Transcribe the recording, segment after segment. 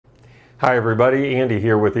Hi everybody, Andy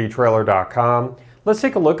here with etrailer.com. Let's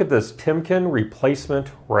take a look at this Timken replacement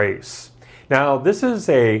race. Now this is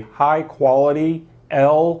a high quality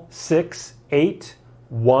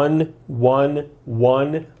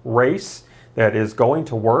L68111 race that is going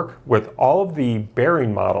to work with all of the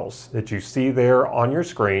bearing models that you see there on your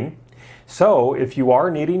screen. So if you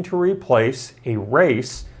are needing to replace a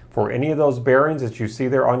race for any of those bearings that you see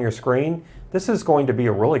there on your screen, this is going to be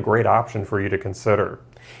a really great option for you to consider.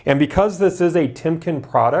 And because this is a Timken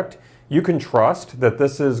product, you can trust that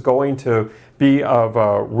this is going to be of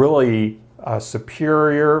a really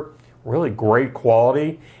superior, really great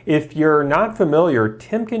quality. If you're not familiar,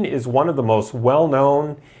 Timken is one of the most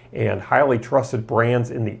well-known and highly trusted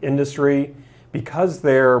brands in the industry because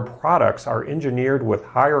their products are engineered with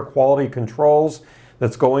higher quality controls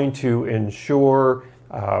that's going to ensure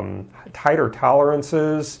tighter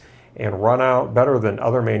tolerances and run out better than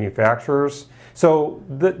other manufacturers. So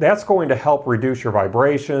that's going to help reduce your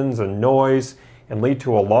vibrations and noise and lead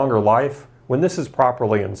to a longer life when this is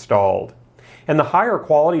properly installed. And the higher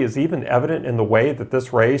quality is even evident in the way that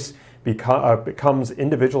this race becomes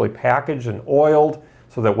individually packaged and oiled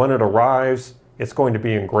so that when it arrives, it's going to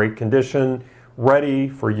be in great condition, ready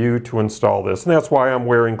for you to install this. And that's why I'm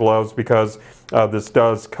wearing gloves, because this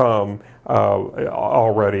does come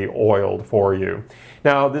already oiled for you.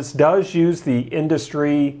 Now this does use the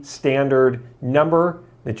industry standard number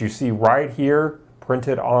that you see right here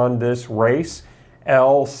printed on this race,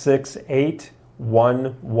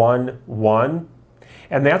 L68111.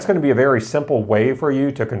 And that's going to be a very simple way for you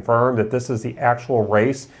to confirm that this is the actual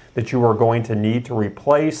race that you are going to need to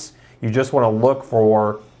replace. You just want to look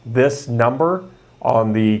for this number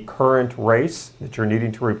on the current race that you're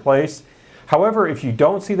needing to replace. However, if you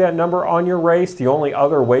don't see that number on your race, the only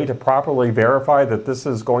other way to properly verify that this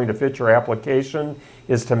is going to fit your application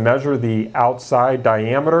is to measure the outside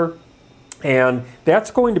diameter. And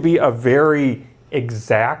that's going to be a very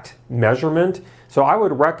exact measurement. So I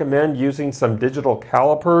would recommend using some digital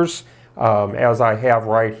calipers, as I have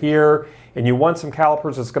right here. And you want some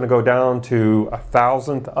calipers that's going to go down to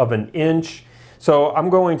 1/1000th of an inch. So I'm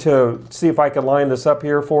going to see if I can line this up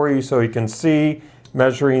here for you so you can see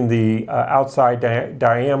measuring the outside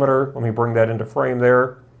diameter. Let me bring that into frame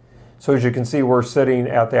there. So as you can see, we're sitting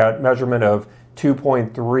at that measurement of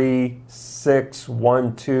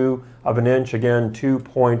 2.3612 of an inch. Again,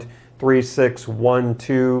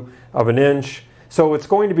 2.3612 of an inch. So it's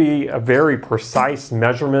going to be a very precise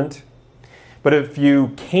measurement. But if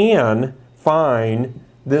you can find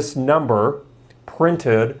this number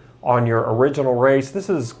printed on your original race, this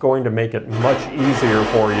is going to make it much easier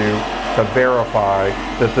for you to verify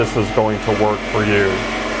that this is going to work for you.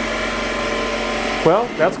 Well,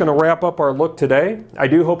 that's going to wrap up our look today. I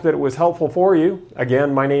do hope that it was helpful for you.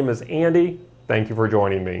 Again, my name is Andy. Thank you for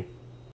joining me.